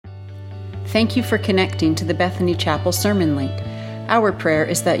Thank you for connecting to the Bethany Chapel Sermon Link. Our prayer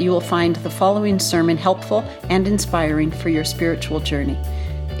is that you will find the following sermon helpful and inspiring for your spiritual journey.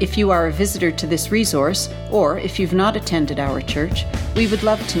 If you are a visitor to this resource, or if you've not attended our church, we would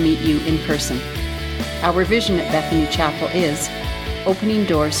love to meet you in person. Our vision at Bethany Chapel is opening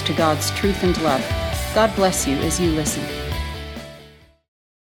doors to God's truth and love. God bless you as you listen.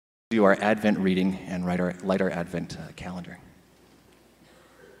 Do our Advent reading and light our Advent calendar.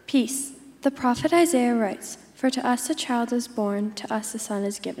 Peace. The prophet Isaiah writes, "For to us a child is born, to us a son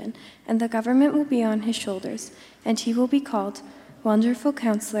is given, and the government will be on his shoulders, and he will be called Wonderful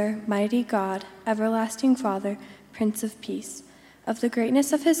Counselor, Mighty God, Everlasting Father, Prince of Peace. Of the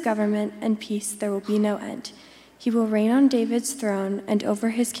greatness of his government and peace there will be no end. He will reign on David's throne and over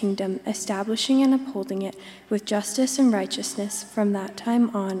his kingdom, establishing and upholding it with justice and righteousness from that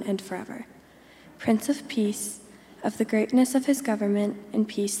time on and forever. Prince of Peace, of the greatness of his government and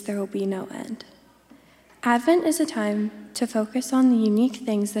peace there will be no end." Advent is a time to focus on the unique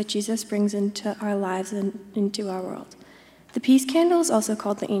things that Jesus brings into our lives and into our world. The peace candle is also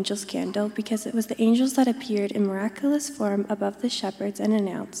called the angel's candle because it was the angels that appeared in miraculous form above the shepherds and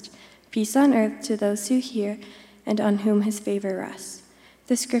announced, "Peace on earth to those who hear and on whom his favor rests."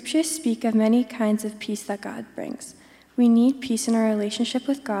 The scriptures speak of many kinds of peace that God brings. We need peace in our relationship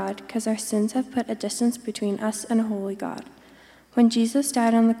with God because our sins have put a distance between us and a holy God. When Jesus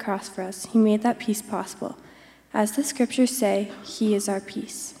died on the cross for us, he made that peace possible. As the scriptures say, he is our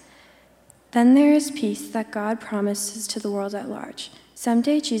peace. Then there is peace that God promises to the world at large.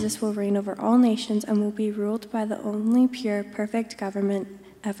 Someday Jesus will reign over all nations and will be ruled by the only pure, perfect government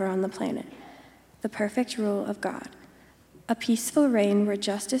ever on the planet, the perfect rule of God. A peaceful reign where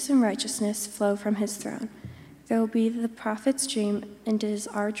justice and righteousness flow from his throne. There will be the prophet's dream, and it is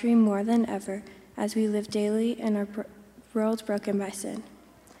our dream more than ever as we live daily in our world broken by sin.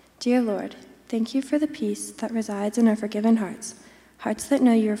 Dear Lord, thank you for the peace that resides in our forgiven hearts, hearts that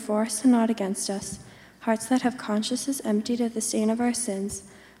know you are for us and not against us, hearts that have consciences emptied of the stain of our sins,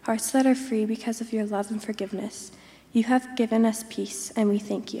 hearts that are free because of your love and forgiveness. You have given us peace, and we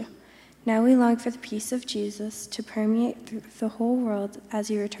thank you. Now we long for the peace of Jesus to permeate through the whole world as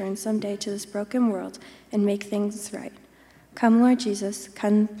he returns someday to this broken world and make things right. Come, Lord Jesus,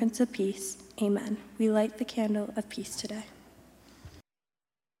 come, Prince of Peace. Amen. We light the candle of peace today.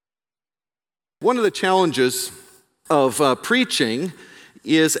 One of the challenges of preaching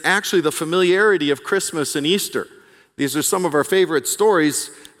is actually the familiarity of Christmas and Easter. These are some of our favorite stories,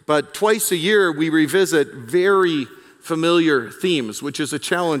 but twice a year we revisit very familiar themes, which is a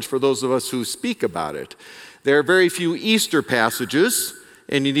challenge for those of us who speak about it. There are very few Easter passages,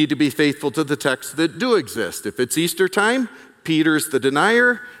 and you need to be faithful to the texts that do exist. If it's Easter time, Peter's the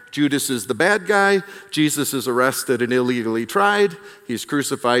denier, Judas is the bad guy, Jesus is arrested and illegally tried, he's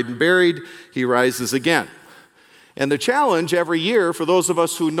crucified and buried, he rises again. And the challenge every year for those of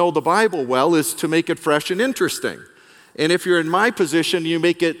us who know the Bible well is to make it fresh and interesting. And if you're in my position, you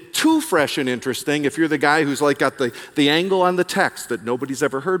make it too fresh and interesting. If you're the guy who's like got the angle on the text that nobody's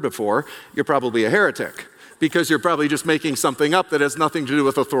ever heard before, you're probably a heretic because you're probably just making something up that has nothing to do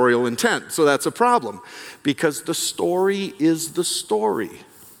with authorial intent. So that's a problem because the story is the story.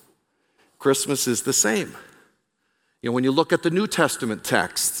 Christmas is the same. You know, when you look at the New Testament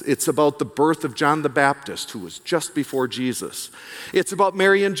texts, it's about the birth of John the Baptist, who was just before Jesus. It's about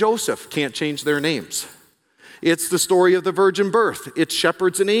Mary and Joseph, can't change their names. It's the story of the virgin birth. It's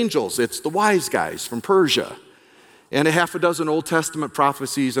shepherds and angels. It's the wise guys from Persia. And a half a dozen Old Testament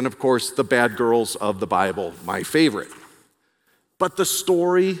prophecies, and of course, the bad girls of the Bible, my favorite. But the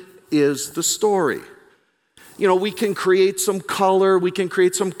story is the story. You know, we can create some color, we can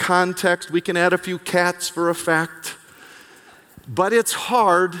create some context, we can add a few cats for effect. But it's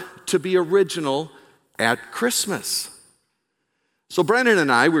hard to be original at Christmas. So Brennan and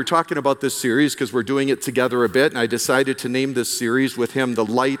I were talking about this series because we're doing it together a bit, and I decided to name this series with him The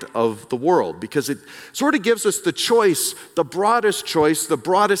Light of the World because it sort of gives us the choice, the broadest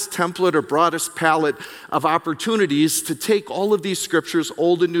template or broadest palette of opportunities to take all of these scriptures,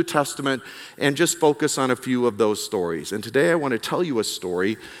 Old and New Testament, and just focus on a few of those stories. And today I want to tell you a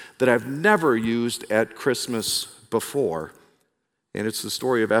story that I've never used at Christmas before, and it's the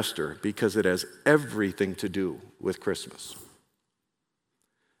story of Esther because it has everything to do with Christmas.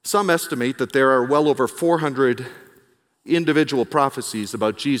 Some estimate that there are well over 400 individual prophecies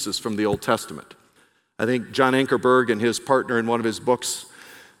about Jesus from the Old Testament. I think John Ankerberg and his partner in one of his books,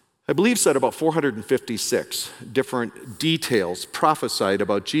 I believe, said about 456 different details prophesied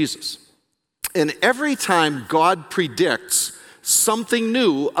about Jesus. And every time God predicts something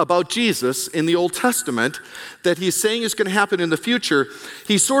new about Jesus in the Old Testament that he's saying is going to happen in the future,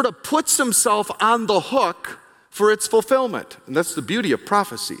 he sort of puts himself on the hook for its fulfillment. And that's the beauty of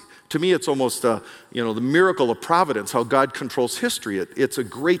prophecy. To me, it's almost the miracle of providence, how God controls history. It's a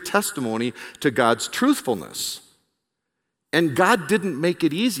great testimony to God's truthfulness. And God didn't make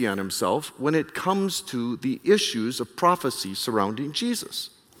it easy on himself when it comes to the issues of prophecy surrounding Jesus.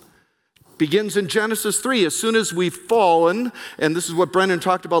 Begins in Genesis 3. As soon as we've fallen, and this is what Brendan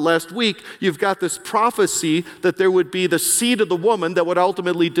talked about last week, you've got this prophecy that there would be the seed of the woman that would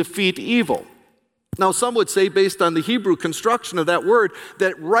ultimately defeat evil. Now, some would say, based on the Hebrew construction of that word,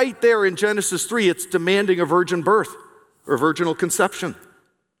 that right there in Genesis 3, it's demanding a virgin birth or virginal conception.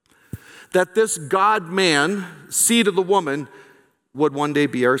 That this God-man, seed of the woman, would one day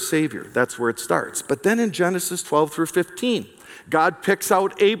be our Savior. That's where it starts. But then in Genesis 12 through 15, God picks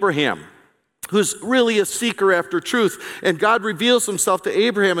out Abraham, who's really a seeker after truth. And God reveals himself to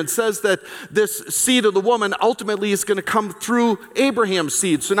Abraham and says that this seed of the woman ultimately is going to come through Abraham's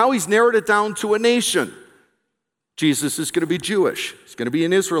seed. So now he's narrowed it down to a nation. Jesus is going to be Jewish. He's going to be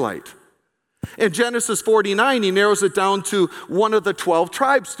an Israelite. In Genesis 49, he narrows it down to one of the 12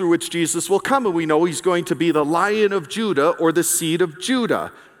 tribes through which Jesus will come. And we know he's going to be the Lion of Judah, or the seed of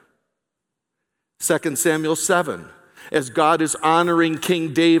Judah. 2 Samuel 7. As God is honoring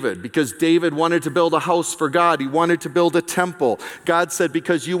King David, because David wanted to build a house for God. He wanted to build a temple. God said,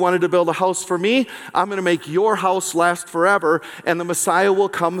 because you wanted to build a house for me, I'm going to make your house last forever, and the Messiah will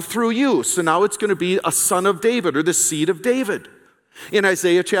come through you. So now it's going to be a son of David, or the seed of David. In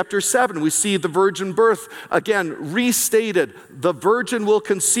Isaiah chapter 7, we see the virgin birth, again, restated. The virgin will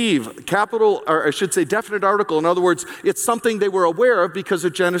conceive. Capital, or I should say definite article. In other words, it's something they were aware of because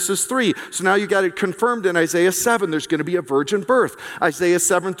of Genesis 3. So now you got it confirmed in Isaiah 7. There's going to be a virgin birth. Isaiah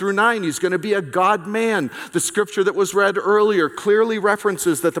 7 through 9, he's going to be a God-man. The scripture that was read earlier clearly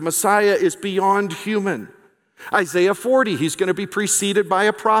references that the Messiah is beyond human. Isaiah 40, he's going to be preceded by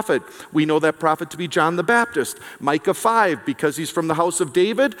a prophet. We know that prophet to be John the Baptist. Micah 5, because he's from the house of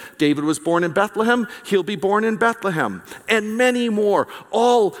David. David was born in Bethlehem. He'll be born in Bethlehem. And many more,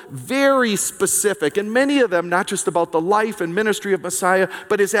 all very specific. And many of them not just about the life and ministry of Messiah,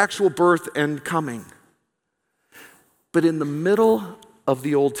 but his actual birth and coming. But in the middle of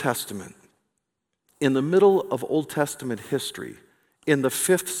the Old Testament, in the middle of Old Testament history, in the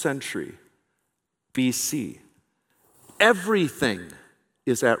 5th century BC, everything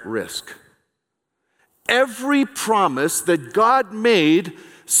is at risk. Every promise that God made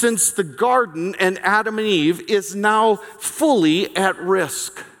since the garden and Adam and Eve is now fully at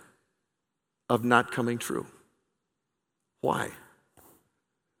risk of not coming true. Why?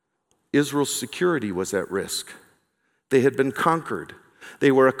 Israel's security was at risk. They had been conquered.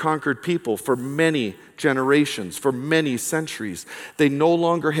 They were a conquered people for many generations, for many centuries. They no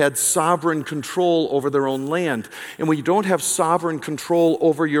longer had sovereign control over their own land. And when you don't have sovereign control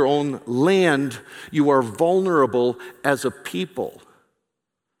over your own land, you are vulnerable as a people.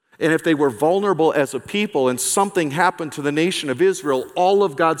 And if they were vulnerable as a people and something happened to the nation of Israel, all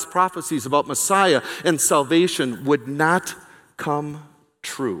of God's prophecies about Messiah and salvation would not come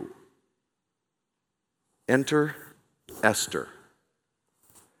true. Enter Esther.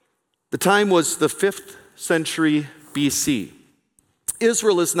 The time was the 5th century BC.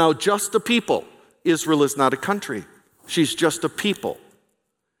 Israel is now just a people. Israel is not a country. She's just a people.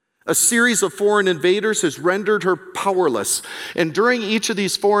 A series of foreign invaders has rendered her powerless. And during each of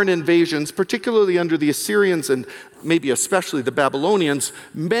these foreign invasions, particularly under the Assyrians and maybe especially the Babylonians,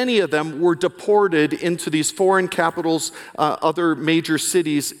 many of them were deported into these foreign capitals, other major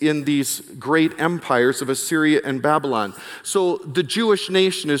cities in these great empires of Assyria and Babylon. So the Jewish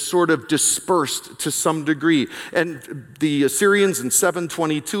nation is sort of dispersed to some degree. And the Assyrians in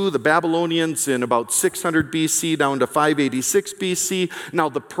 722, the Babylonians in about 600 BC down to 586 BC. Now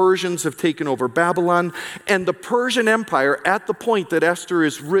the Persians have taken over Babylon. And the Persian Empire, at the point that Esther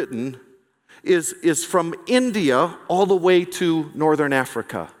is written, is from India all the way to northern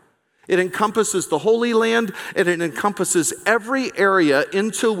Africa. It encompasses the Holy Land, and it encompasses every area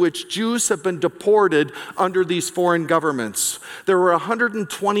into which Jews have been deported under these foreign governments. There were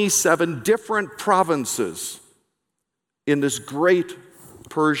 127 different provinces in this great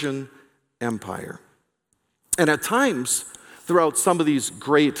Persian Empire. And at times, throughout some of these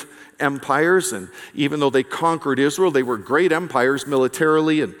great empires, and even though they conquered Israel, they were great empires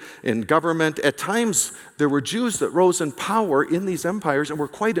militarily and in government. At times, there were Jews that rose in power in these empires and were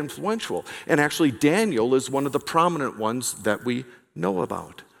quite influential. And actually, Daniel is one of the prominent ones that we know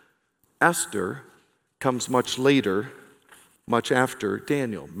about. Esther comes much later, much after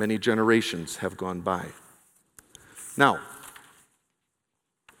Daniel. Many generations have gone by. Now,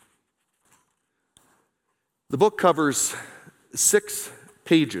 The book covers 6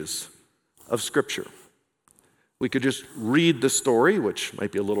 pages of Scripture. We could just read the story, which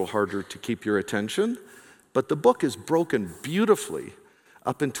might be a little harder to keep your attention, but the book is broken beautifully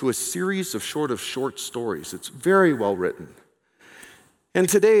up into a series of short stories. It's very well written. And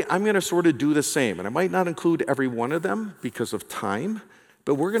today I'm going to sort of do the same, and I might not include every one of them because of time,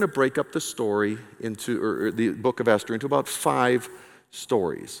 but we're going to break up the story or the book of Esther into about 5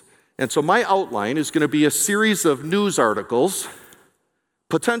 stories. And so my outline is going to be a series of news articles,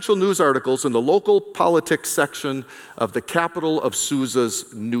 potential news articles in the local politics section of the capital of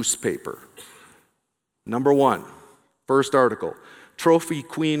Susa's newspaper. Number 1, first article, Trophy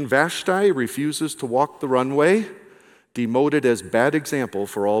Queen Vashti refuses to walk the runway, demoted as bad example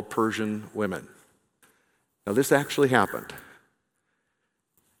for all Persian women. Now this actually happened.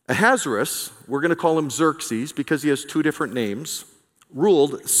 Ahasuerus, we're going to call him Xerxes because he has 2 different names,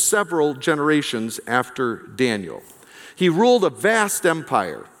 ruled several generations after Daniel. He ruled a vast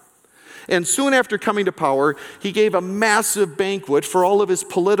empire. And soon after coming to power, he gave a massive banquet for all of his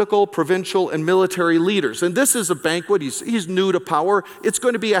political, provincial, and military leaders. And this is a banquet. He's new to power. It's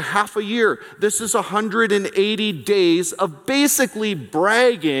going to be a half a year. This is 180 days of basically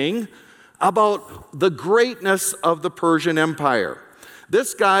bragging about the greatness of the Persian Empire.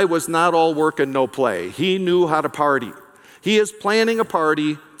 This guy was not all work and no play. He knew how to party. He is planning a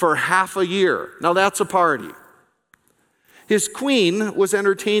party for half a year. Now that's a party. His queen was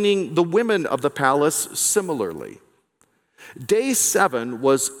entertaining the women of the palace similarly. Day 7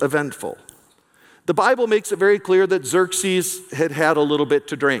 was eventful. The Bible makes it very clear that Xerxes had had a little bit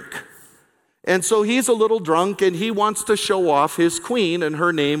to drink. And so he's a little drunk and he wants to show off his queen, and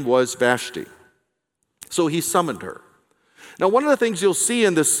her name was Vashti. So he summoned her. Now, one of the things you'll see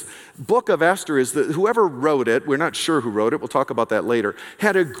in this book of Esther is that whoever wrote it, we're not sure who wrote it, we'll talk about that later,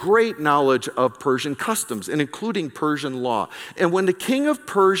 had a great knowledge of Persian customs, and including Persian law. And when the king of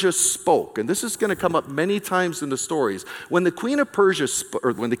Persia spoke, and this is going to come up many times in the stories, when the king of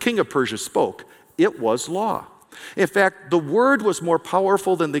Persia spoke, it was law. In fact, the word was more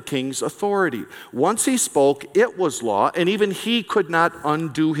powerful than the king's authority. Once he spoke, it was law, and even he could not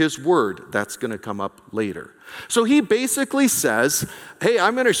undo his word. That's going to come up later. So he basically says, hey,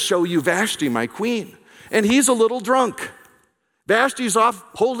 I'm going to show you Vashti, my queen. And he's a little drunk. Vashti's off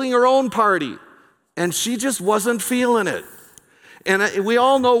holding her own party, and she just wasn't feeling it. And we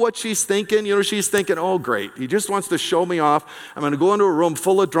all know what she's thinking. You know, she's thinking, oh, great. He just wants to show me off. I'm going to go into a room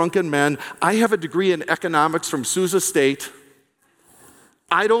full of drunken men. I have a degree in economics from Susa State.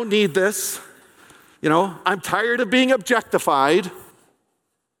 I don't need this. You know, I'm tired of being objectified.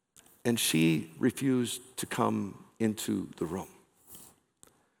 And she refused to come into the room.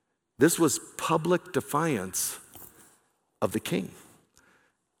 This was public defiance of the king.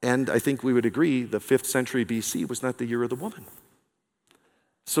 And I think we would agree the 5th century BC was not the year of the woman.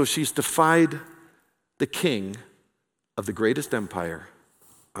 So she's defied the king of the greatest empire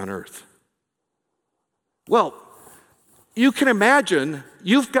on earth. Well, you can imagine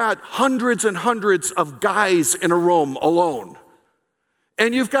you've got hundreds and hundreds of guys in a room alone.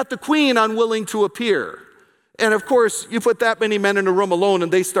 And you've got the queen unwilling to appear. And of course, you put that many men in a room alone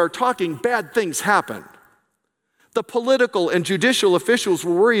and they start talking, bad things happen. The political and judicial officials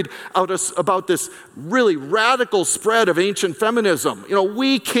were worried about this really radical spread of ancient feminism. You know,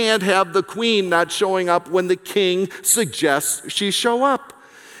 we can't have the queen not showing up when the king suggests she show up.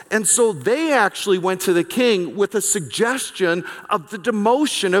 And so they actually went to the king with a suggestion of the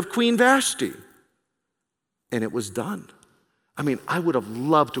demotion of Queen Vashti. And it was done. I mean, I would have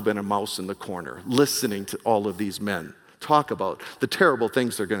loved to have been a mouse in the corner listening to all of these men talk about the terrible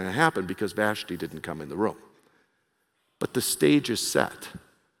things that are going to happen because Vashti didn't come in the room. But the stage is set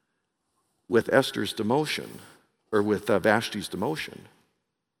with Esther's demotion, or with Vashti's demotion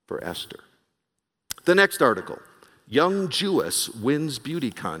for Esther. The next article, young Jewess wins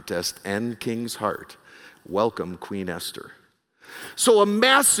beauty contest and king's heart. Welcome, Queen Esther. So a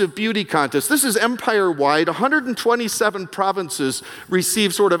massive beauty contest. This is empire-wide. 127 provinces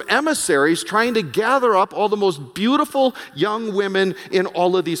receive sort of emissaries trying to gather up all the most beautiful young women in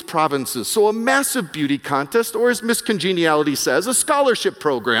all of these provinces. So a massive beauty contest, or as Miss Congeniality says, a scholarship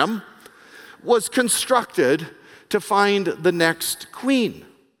program, was constructed to find the next queen.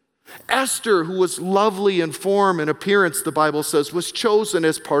 Esther, who was lovely in form and appearance, the Bible says, was chosen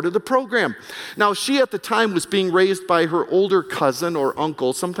as part of the program. Now, she at the time was being raised by her older cousin or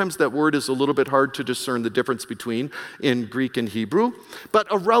uncle. Sometimes that word is a little bit hard to discern the difference between in Greek and Hebrew. But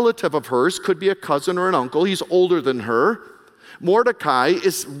a relative of hers could be a cousin or an uncle. He's older than her. Mordecai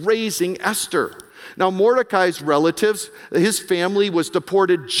is raising Esther. Now, Mordecai's relatives, his family was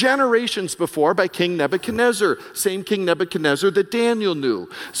deported generations before by King Nebuchadnezzar, same King Nebuchadnezzar that Daniel knew.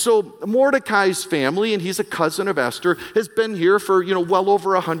 So Mordecai's family, and he's a cousin of Esther, has been here for, well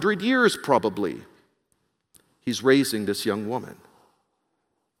over 100 years probably. He's raising this young woman.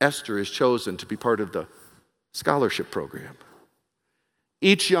 Esther is chosen to be part of the scholarship program.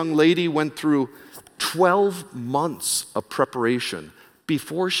 Each young lady went through 12 months of preparation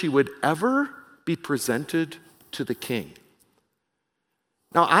before she would ever be presented to the king.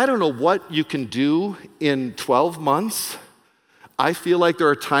 Now, I don't know what you can do in 12 months. I feel like there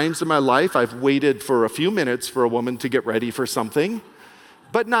are times in my life I've waited for a few minutes for a woman to get ready for something,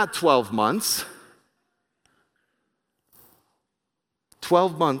 but not 12 months.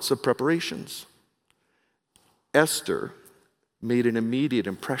 12 months of preparations. Esther made an immediate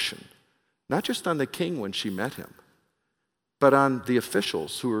impression, not just on the king when she met him, but on the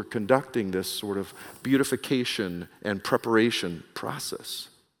officials who were conducting this sort of beautification and preparation process.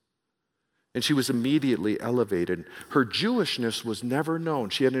 And she was immediately elevated. Her Jewishness was never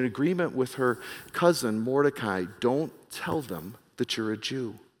known. She had an agreement with her cousin Mordecai, don't tell them that you're a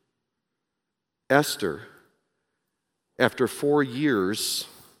Jew. Esther, after 4 years,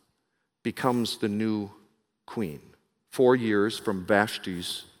 becomes the new queen. 4 years from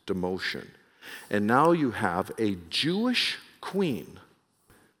Vashti's demotion. And now you have a Jewish queen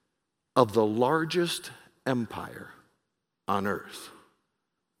of the largest empire on earth,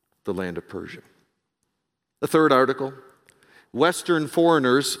 the land of Persia. The third article, Western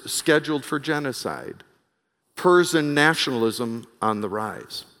foreigners scheduled for genocide, Persian nationalism on the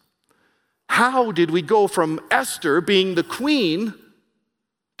rise. How did we go from Esther being the queen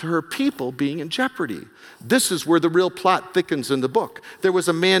to her people being in jeopardy? This is where the real plot thickens in the book. There was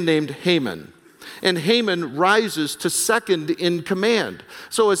a man named Haman, and Haman rises to second in command.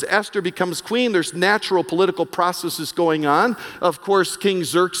 So as Esther becomes queen, there's natural political processes going on. Of course, King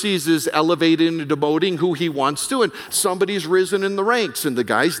Xerxes is elevating and demoting who he wants to, and somebody's risen in the ranks, and the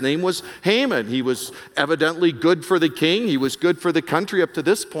guy's name was Haman. He was evidently good for the king. He was good for the country up to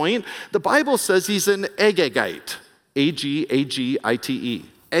this point. The Bible says he's an Agagite, A-G-A-G-I-T-E,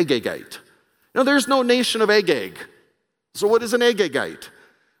 Agagite. Now, there's no nation of Agag. So what is an Agagite?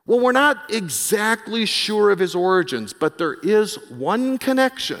 Well, we're not exactly sure of his origins, but there is one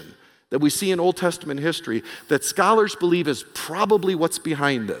connection that we see in Old Testament history that scholars believe is probably what's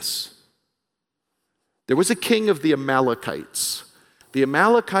behind this. There was a king of the Amalekites. The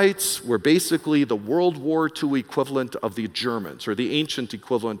Amalekites were basically the World War II equivalent of the Germans, or the ancient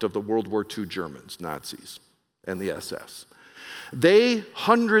equivalent of the World War II Germans, Nazis, and the SS. They,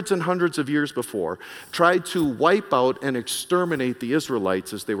 hundreds and hundreds of years before, tried to wipe out and exterminate the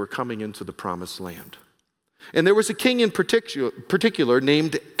Israelites as they were coming into the Promised Land. And there was a king in particular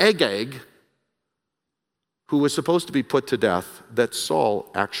named Agag who was supposed to be put to death that Saul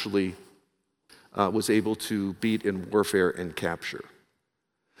actually was able to beat in warfare and capture.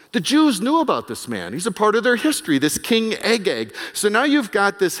 The Jews knew about this man. He's a part of their history, this King Agag. So now you've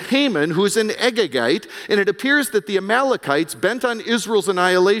got this Haman who's an Agagite, and it appears that the Amalekites, bent on Israel's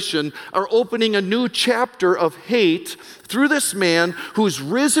annihilation, are opening a new chapter of hate through this man who's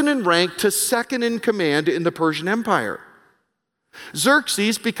risen in rank to second in command in the Persian Empire.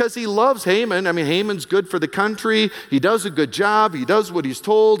 Xerxes, because he loves Haman, Haman's good for the country, he does a good job, he does what he's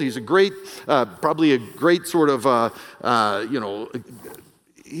told, he's a great, probably a great sort of,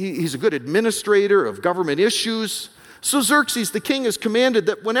 he's a good administrator of government issues. So Xerxes, the king, has commanded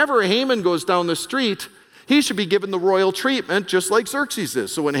that whenever Haman goes down the street, he should be given the royal treatment just like Xerxes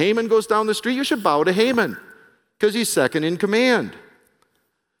is. So when Haman goes down the street, you should bow to Haman because he's second in command.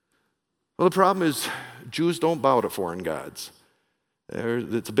 Well, the problem is Jews don't bow to foreign gods.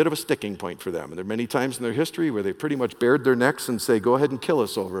 It's a bit of a sticking point for them. And there are many times in their history where they pretty much bared their necks and say, go ahead and kill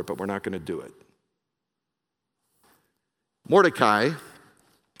us over it, but we're not going to do it. Mordecai,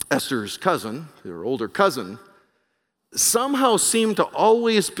 Esther's cousin, her older cousin, somehow seemed to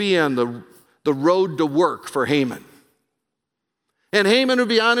always be on the road to work for Haman. And Haman would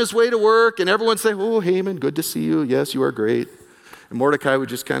be on his way to work, and everyone would say, oh, Haman, good to see you. Yes, you are great. And Mordecai would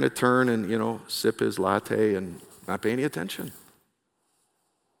just kind of turn and, sip his latte and not pay any attention.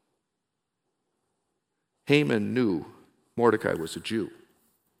 Haman knew Mordecai was a Jew.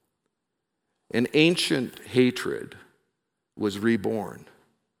 An ancient hatred was reborn.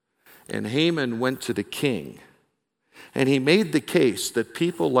 And Haman went to the king, and he made the case that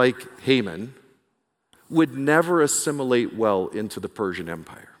people like Haman would never assimilate well into the Persian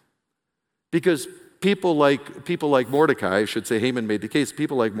Empire. Because people like Mordecai, I should say Haman made the case,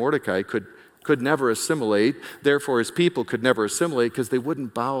 people like Mordecai could could never assimilate. Therefore, his people could never assimilate because they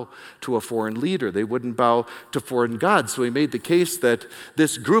wouldn't bow to a foreign leader. They wouldn't bow to foreign gods. So he made the case that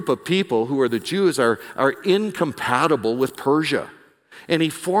this group of people, who are the Jews, are incompatible with Persia. And he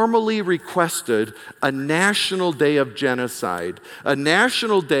formally requested a national day of genocide, a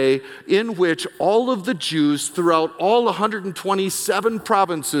national day in which all of the Jews throughout all 127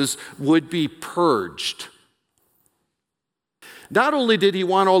 provinces would be purged. Not only did he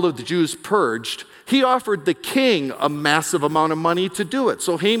want all of the Jews purged, he offered the king a massive amount of money to do it.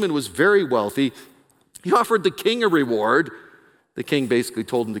 So Haman was very wealthy. He offered the king a reward. The king basically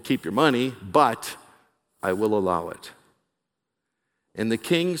told him to keep your money, but I will allow it. And the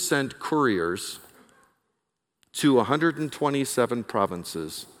king sent couriers to 127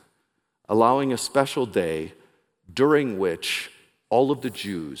 provinces, allowing a special day during which all of the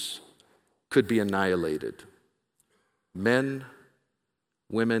Jews could be annihilated. Men,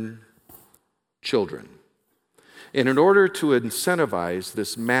 women, children. And in order to incentivize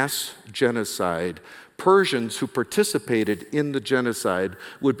this mass genocide, Persians who participated in the genocide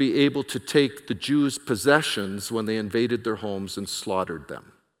would be able to take the Jews' possessions when they invaded their homes and slaughtered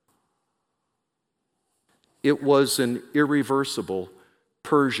them. It was an irreversible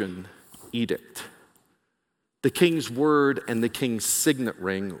Persian edict. The king's word and the king's signet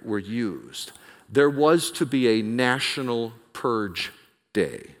ring were used. There was to be a national purge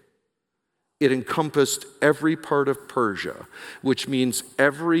day. It encompassed every part of Persia, which means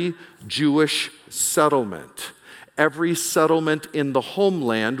every Jewish settlement, every settlement in the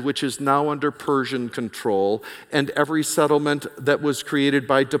homeland, which is now under Persian control, and every settlement that was created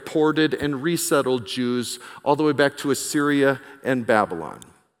by deported and resettled Jews all the way back to Assyria and Babylon.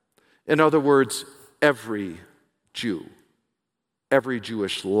 In other words, every Jew, every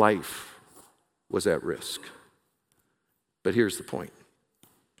Jewish life was at risk. But here's the point.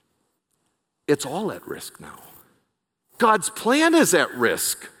 It's all at risk now. God's plan is at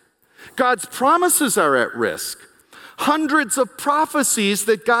risk. God's promises are at risk. Hundreds of prophecies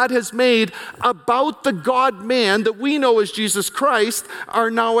that God has made about the God-man that we know as Jesus Christ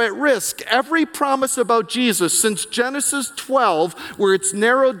are now at risk. Every promise about Jesus since Genesis 12, where it's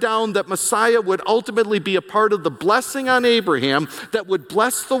narrowed down that Messiah would ultimately be a part of the blessing on Abraham that would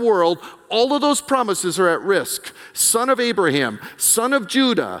bless the world, all of those promises are at risk. Son of Abraham, son of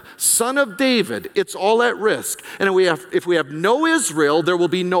Judah, son of David, it's all at risk. And if we have no Israel, there will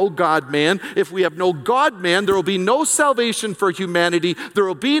be no God-man. If we have no God-man, there will be no salvation for humanity. There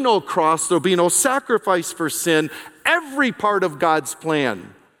will be no cross. There will be no sacrifice for sin. Every part of God's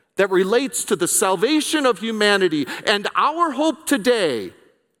plan that relates to the salvation of humanity and our hope today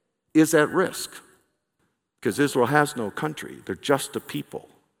is at risk. Because Israel has no country. They're just a people.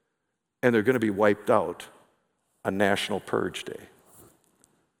 And they're going to be wiped out on National Purge Day.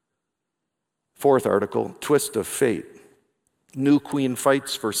 Fourth article, twist of fate. New queen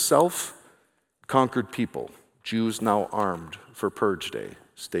fights for self, conquered people. Jews now armed for Purge Day.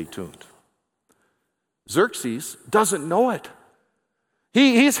 Stay tuned. Xerxes doesn't know it.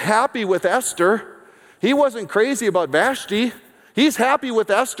 He's happy with Esther. He wasn't crazy about Vashti. He's happy with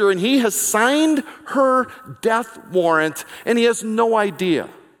Esther, and he has signed her death warrant, and he has no idea.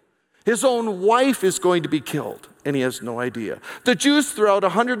 His own wife is going to be killed, and he has no idea. The Jews throughout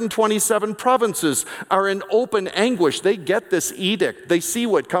 127 provinces are in open anguish. They get this edict. They see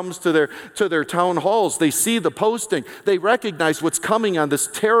what comes to their town halls. They see the posting. They recognize what's coming on this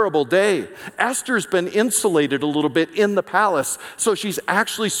terrible day. Esther's been insulated a little bit in the palace, so she's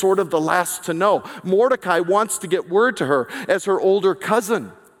actually sort of the last to know. Mordecai wants to get word to her as her older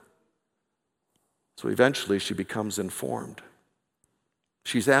cousin. So eventually she becomes informed.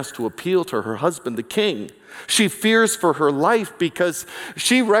 She's asked to appeal to her husband, the king. She fears for her life because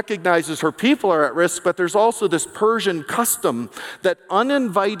she recognizes her people are at risk, but there's also this Persian custom that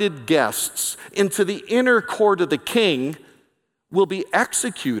uninvited guests into the inner court of the king will be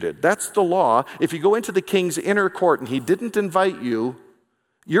executed. That's the law. If you go into the king's inner court and he didn't invite you,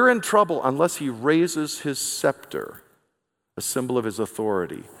 you're in trouble unless he raises his scepter, a symbol of his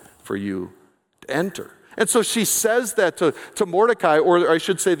authority, for you to enter. And so she says that to Mordecai, or I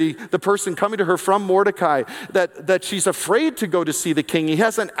should say the person coming to her from Mordecai, that she's afraid to go to see the king. He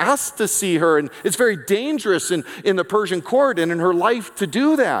hasn't asked to see her, and it's very dangerous in the Persian court and in her life to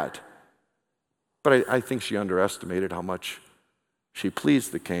do that. But I think she underestimated how much she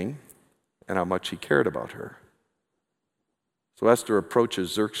pleased the king and how much he cared about her. So Esther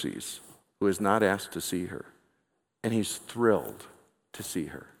approaches Xerxes, who is not asked to see her, and he's thrilled to see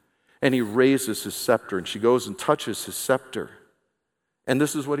her. And he raises his scepter, and she goes and touches his scepter. And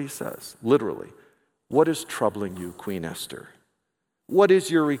this is what he says, literally. What is troubling you, Queen Esther? What is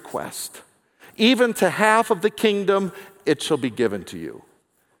your request? even to half of the kingdom, it shall be given to you.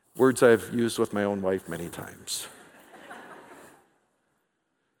 Words I've used with my own wife many times.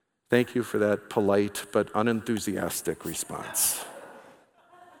 Thank you for that polite but unenthusiastic response.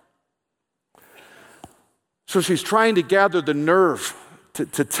 So she's trying to gather the nerve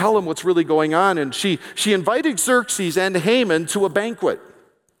to tell him what's really going on, and she invited Xerxes and Haman to a banquet.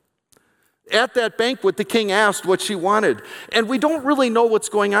 At that banquet, the king asked what she wanted. And we don't really know what's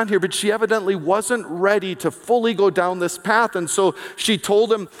going on here, but she evidently wasn't ready to fully go down this path. And so she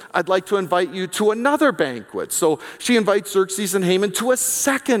told him, I'd like to invite you to another banquet. So she invites Xerxes and Haman to a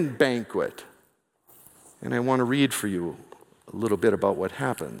second banquet. And I want to read for you a little bit about what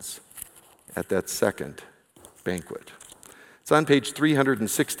happens at that second banquet. It's on page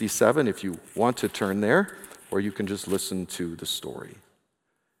 367 if you want to turn there, or you can just listen to the story.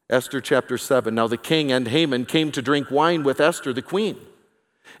 Esther chapter 7. Now the king and Haman came to drink wine with Esther the queen.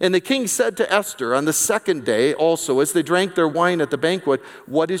 And the king said to Esther on the second day also, as they drank their wine at the banquet,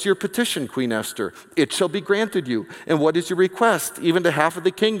 what is your petition, Queen Esther? It shall be granted you. And what is your request? Even to half of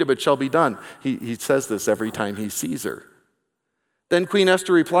the kingdom it shall be done. He says this every time he sees her. Then Queen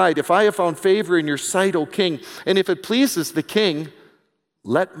Esther replied, if I have found favor in your sight, O king, and if it pleases the king,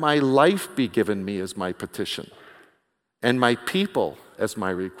 let my life be given me as my petition, and my people as my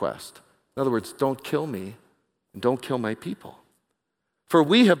request. In other words, don't kill me, and don't kill my people. For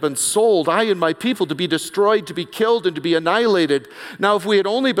we have been sold, I and my people, to be destroyed, to be killed, and to be annihilated. Now, if we had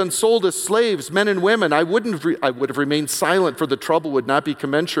only been sold as slaves, men and women, I would have remained silent, for the trouble would not be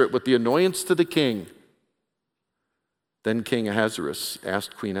commensurate with the annoyance to the king. Then King Ahasuerus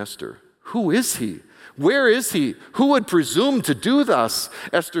asked Queen Esther, who is he? Where is he? Who would presume to do thus?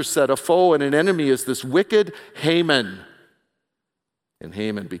 Esther said, a foe and an enemy is this wicked Haman. And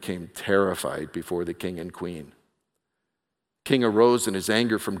Haman became terrified before the king and queen. King arose in his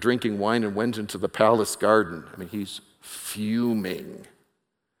anger from drinking wine and went into the palace garden. He's fuming.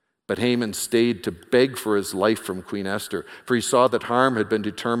 But Haman stayed to beg for his life from Queen Esther, for he saw that harm had been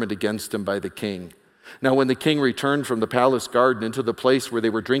determined against him by the king. Now, when the king returned from the palace garden into the place where they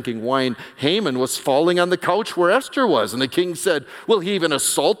were drinking wine, Haman was falling on the couch where Esther was. And the king said, will he even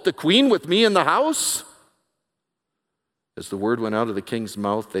assault the queen with me in the house? As the word went out of the king's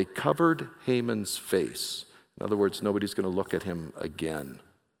mouth, they covered Haman's face. In other words, nobody's going to look at him again.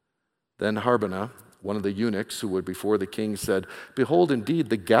 Then Harbonah, one of the eunuchs who were before the king, said, behold, indeed,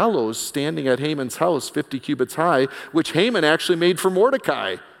 the gallows standing at Haman's house, 50 cubits high, which Haman actually made for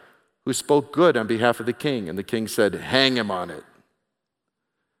Mordecai, who spoke good on behalf of the king. And the king said, hang him on it.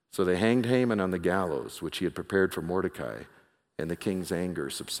 So they hanged Haman on the gallows, which he had prepared for Mordecai, and the king's anger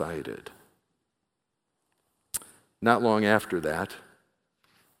subsided. Not long after that,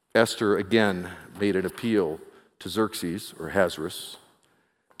 Esther again made an appeal to Xerxes, or Ahasuerus,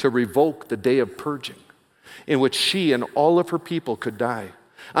 to revoke the day of purging, in which she and all of her people could die.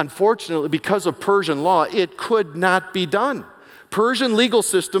 Unfortunately, because of Persian law, it could not be done. Persian legal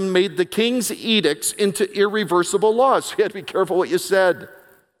system made the king's edicts into irreversible laws. So you had to be careful what you said.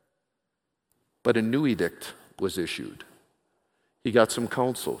 But a new edict was issued. He got some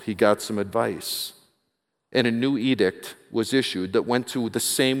counsel. He got some advice. And a new edict was issued that went to the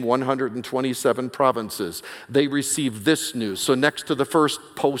same 127 provinces. They received this news. So next to the first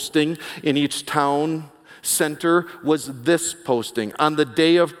posting in each town center was this posting. On the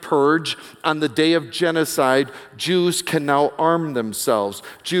day of purge, on the day of genocide, Jews can now arm themselves.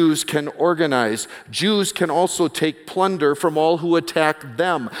 Jews can organize. Jews can also take plunder from all who attack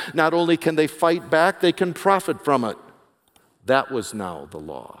them. Not only can they fight back, they can profit from it. That was now the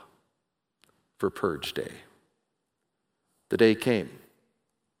law for Purge Day. The day came.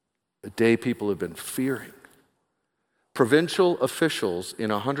 A day people have been fearing. Provincial officials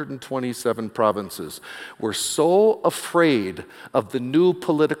in 127 provinces were so afraid of the new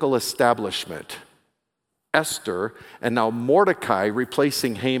political establishment, Esther and now Mordecai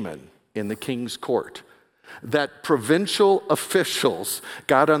replacing Haman in the king's court, that provincial officials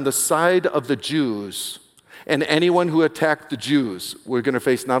got on the side of the Jews, and anyone who attacked the Jews were going to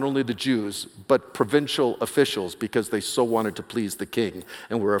face not only the Jews, but provincial officials, because they so wanted to please the king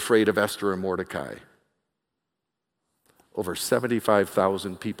and were afraid of Esther and Mordecai. Over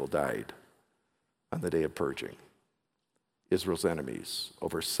 75,000 people died on the day of purging. Israel's enemies,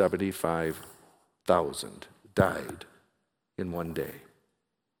 over 75,000 died in one day.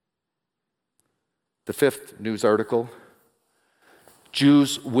 The fifth news article,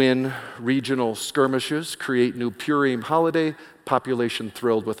 Jews win regional skirmishes, create new Purim holiday, population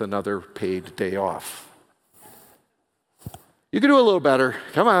thrilled with another paid day off. You can do a little better.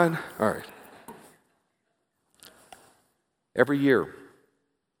 Come on. All right. Every year,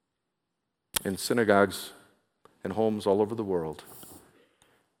 in synagogues and homes all over the world.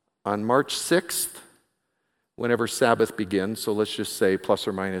 On March 6th, whenever Sabbath begins, so let's just say plus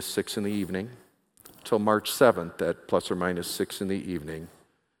or minus 6 in the evening, till March 7th at plus or minus 6 in the evening,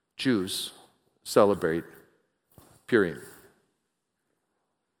 Jews celebrate Purim.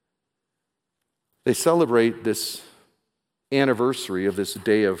 They celebrate this anniversary of this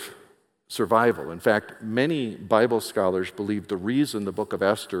day of survival. In fact, many Bible scholars believe the reason the book of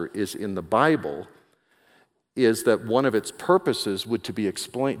Esther is in the Bible is that one of its purposes would to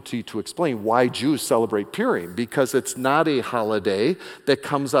explain why Jews celebrate Purim, because it's not a holiday that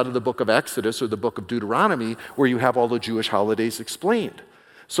comes out of the book of Exodus or the book of Deuteronomy where you have all the Jewish holidays explained.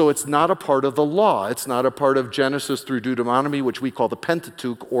 So it's not a part of the law. It's not a part of Genesis through Deuteronomy, which we call the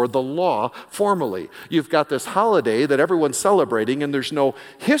Pentateuch or the law formally. You've got this holiday that everyone's celebrating, and there's no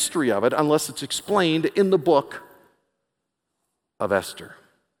history of it unless it's explained in the book of Esther.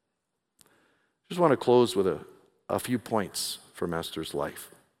 I just want to close with a few points from Esther's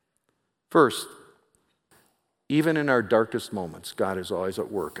life. First, even in our darkest moments, God is always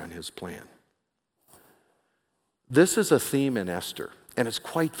at work on his plan. This is a theme in Esther. And it's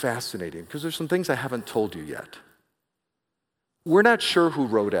quite fascinating because there's some things I haven't told you yet. We're not sure who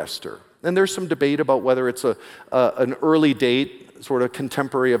wrote Esther. And there's some debate about whether it's an early date, sort of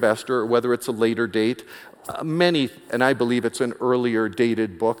contemporary of Esther, or whether it's a later date. Many, and I believe it's an earlier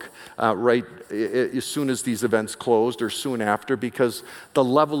dated book, right as soon as these events closed or soon after, because the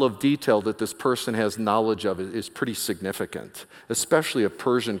level of detail that this person has knowledge of is pretty significant, especially of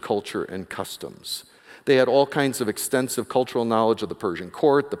Persian culture and customs. They had all kinds of extensive cultural knowledge of the Persian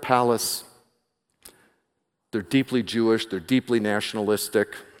court, the palace. They're deeply Jewish, they're deeply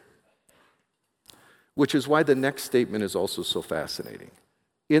nationalistic, which is why the next statement is also so fascinating.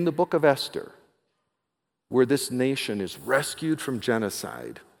 In the book of Esther, where this nation is rescued from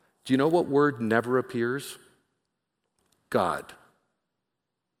genocide, do you know what word never appears? God.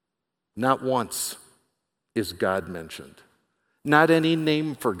 Not once is God mentioned. Not any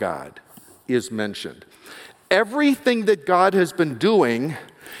name for God is mentioned. Everything that God has been doing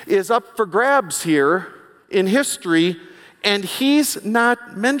is up for grabs here in history, and he's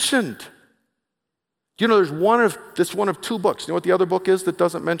not mentioned. You know, there's one of two books. You know what the other book is that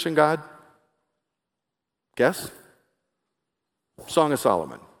doesn't mention God? Guess? Song of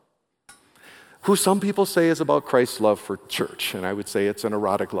Solomon, who some people say is about Christ's love for church, and I would say it's an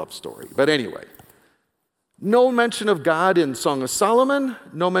erotic love story. But anyway, no mention of God in Song of Solomon,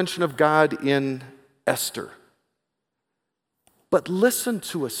 no mention of God in Esther. But listen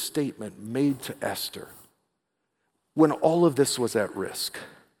to a statement made to Esther when all of this was at risk.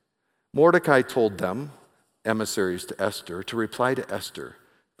 Mordecai told them, emissaries to Esther, to reply to Esther,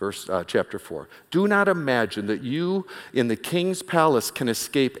 chapter 4. Do not imagine that you in the king's palace can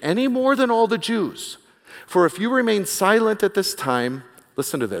escape any more than all the Jews. For if you remain silent at this time,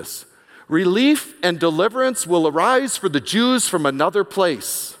 listen to this, relief and deliverance will arise for the Jews from another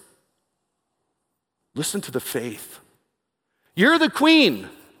place. Listen to the faith. You're the queen.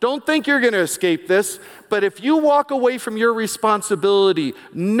 Don't think you're going to escape this. But if you walk away from your responsibility,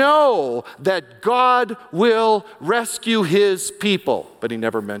 know that God will rescue his people. But he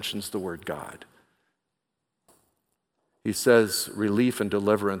never mentions the word God. He says, relief and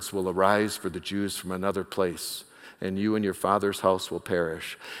deliverance will arise for the Jews from another place, and you and your father's house will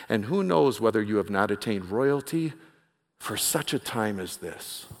perish. And who knows whether you have not attained royalty for such a time as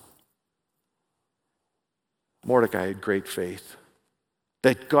this. Mordecai had great faith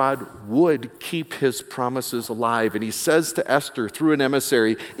that God would keep his promises alive. And he says to Esther through an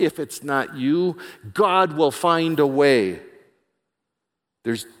emissary, if it's not you, God will find a way.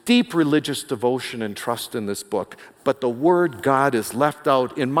 There's deep religious devotion and trust in this book, but the word God is left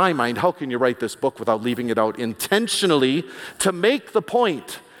out in my mind. How can you write this book without leaving it out intentionally to make the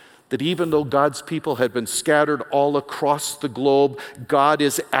point that even though God's people had been scattered all across the globe, God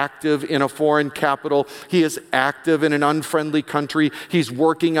is active in a foreign capital. He is active in an unfriendly country. He's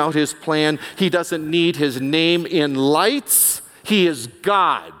working out his plan. He doesn't need his name in lights. He is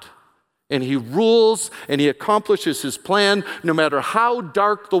God. And he rules and he accomplishes his plan no matter how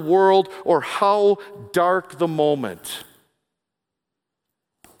dark the world or how dark the moment.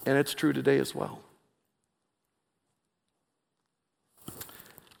 And it's true today as well.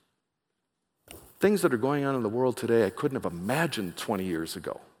 Things that are going on in the world today, I couldn't have imagined 20 years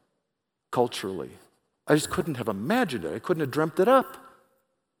ago, culturally. I just couldn't have imagined it. I couldn't have dreamt it up.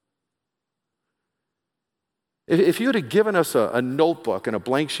 If you had given us a notebook and a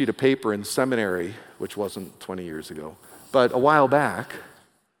blank sheet of paper in seminary, which wasn't 20 years ago, but a while back,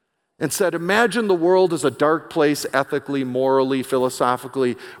 and said, imagine the world as a dark place ethically, morally,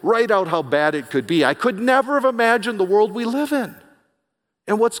 philosophically, write out how bad it could be. I could never have imagined the world we live in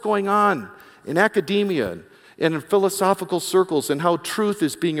and what's going on in academia and in philosophical circles, and how truth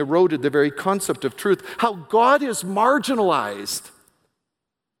is being eroded, the very concept of truth, how God is marginalized.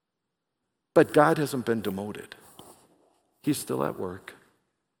 But God hasn't been demoted. He's still at work.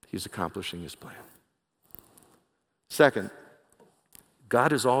 He's accomplishing his plan. Second,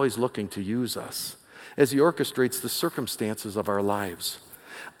 God is always looking to use us as he orchestrates the circumstances of our lives.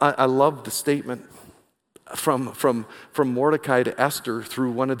 I love the statement from Mordecai to Esther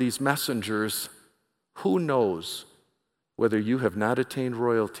through one of these messengers. Who knows whether you have not attained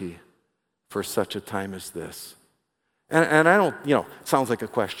royalty for such a time as this? And I don't, it sounds like a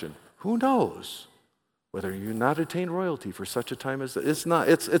question. Who knows whether you not attained royalty for such a time as this?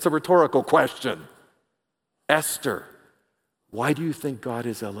 It's a rhetorical question. Esther, why do you think God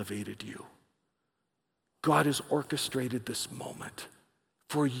has elevated you? God has orchestrated this moment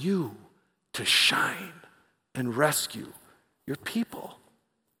for you to shine and rescue your people.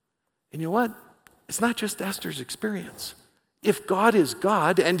 And you know what? It's not just Esther's experience. If God is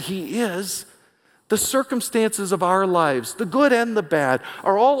God, and he is, the circumstances of our lives, the good and the bad,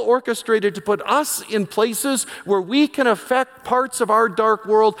 are all orchestrated to put us in places where we can affect parts of our dark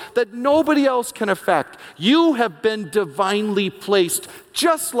world that nobody else can affect. You have been divinely placed,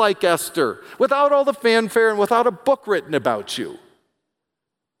 just like Esther, without all the fanfare and without a book written about you.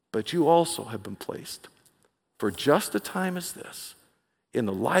 But you also have been placed for just a time as this in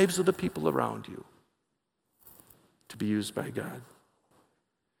the lives of the people around you to be used by God.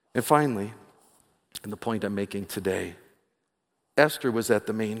 And finally, and the point I'm making today, Esther was at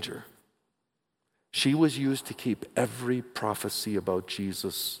the manger. She was used to keep every prophecy about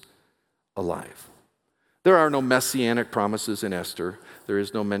Jesus alive. There are no messianic promises in Esther. There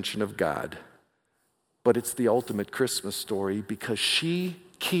is no mention of God. But it's the ultimate Christmas story because she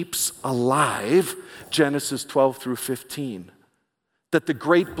keeps alive Genesis 12 through 15. That the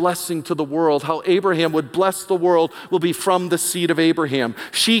great blessing to the world, how Abraham would bless the world, will be from the seed of Abraham.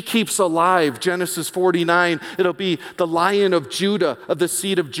 She keeps alive, Genesis 49, it'll be the Lion of Judah, of the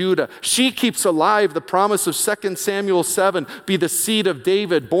seed of Judah. She keeps alive the promise of 2 Samuel 7, be the seed of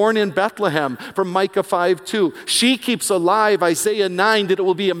David, born in Bethlehem, from Micah 5:2. She keeps alive, Isaiah 9, that it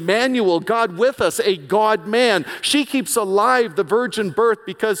will be Emmanuel, God with us, a God-man. She keeps alive the virgin birth,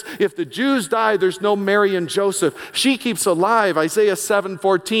 because if the Jews die, there's no Mary and Joseph. She keeps alive, Isaiah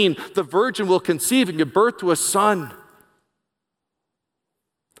 7:14, the virgin will conceive and give birth to a son.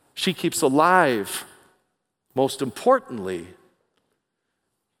 She keeps alive, most importantly,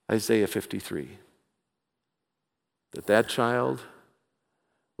 Isaiah 53, that child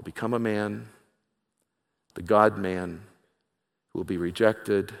will become a man, the God-man, who will be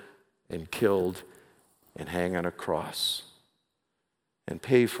rejected and killed and hang on a cross and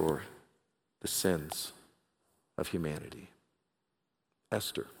pay for the sins of humanity.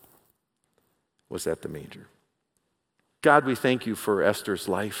 Esther was at the manger. God, we thank you for Esther's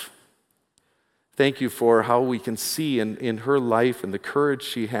life. Thank you for how we can see in her life and the courage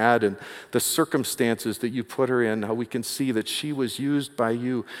she had and the circumstances that you put her in, how we can see that she was used by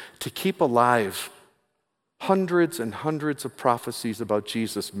you to keep alive hundreds and hundreds of prophecies about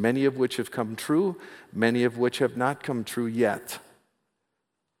Jesus, many of which have come true, many of which have not come true yet.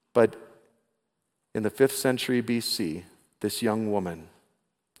 But in the 5th century BC, this young woman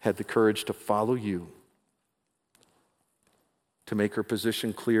had the courage to follow you, to make her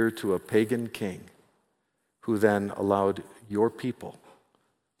position clear to a pagan king who then allowed your people,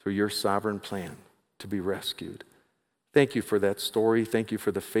 through your sovereign plan, to be rescued. Thank you for that story. Thank you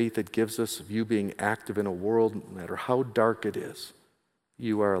for the faith it gives us of you being active in a world, no matter how dark it is,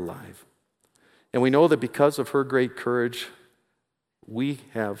 you are alive. And we know that because of her great courage, we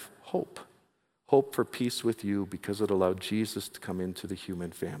have hope. Hope for peace with you because it allowed Jesus to come into the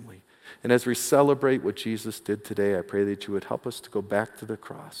human family. And as we celebrate what Jesus did today, I pray that you would help us to go back to the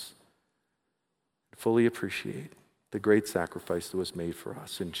cross and fully appreciate the great sacrifice that was made for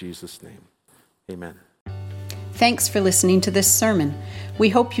us. In Jesus' name, amen. Thanks for listening to this sermon. We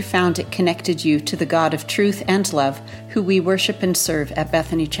hope you found it connected you to the God of truth and love, who we worship and serve at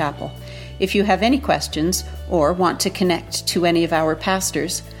Bethany Chapel. If you have any questions or want to connect to any of our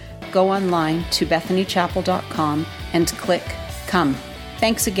pastors, go online to bethanychapel.com and click Come.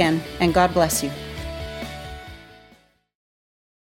 Thanks again, and God bless you.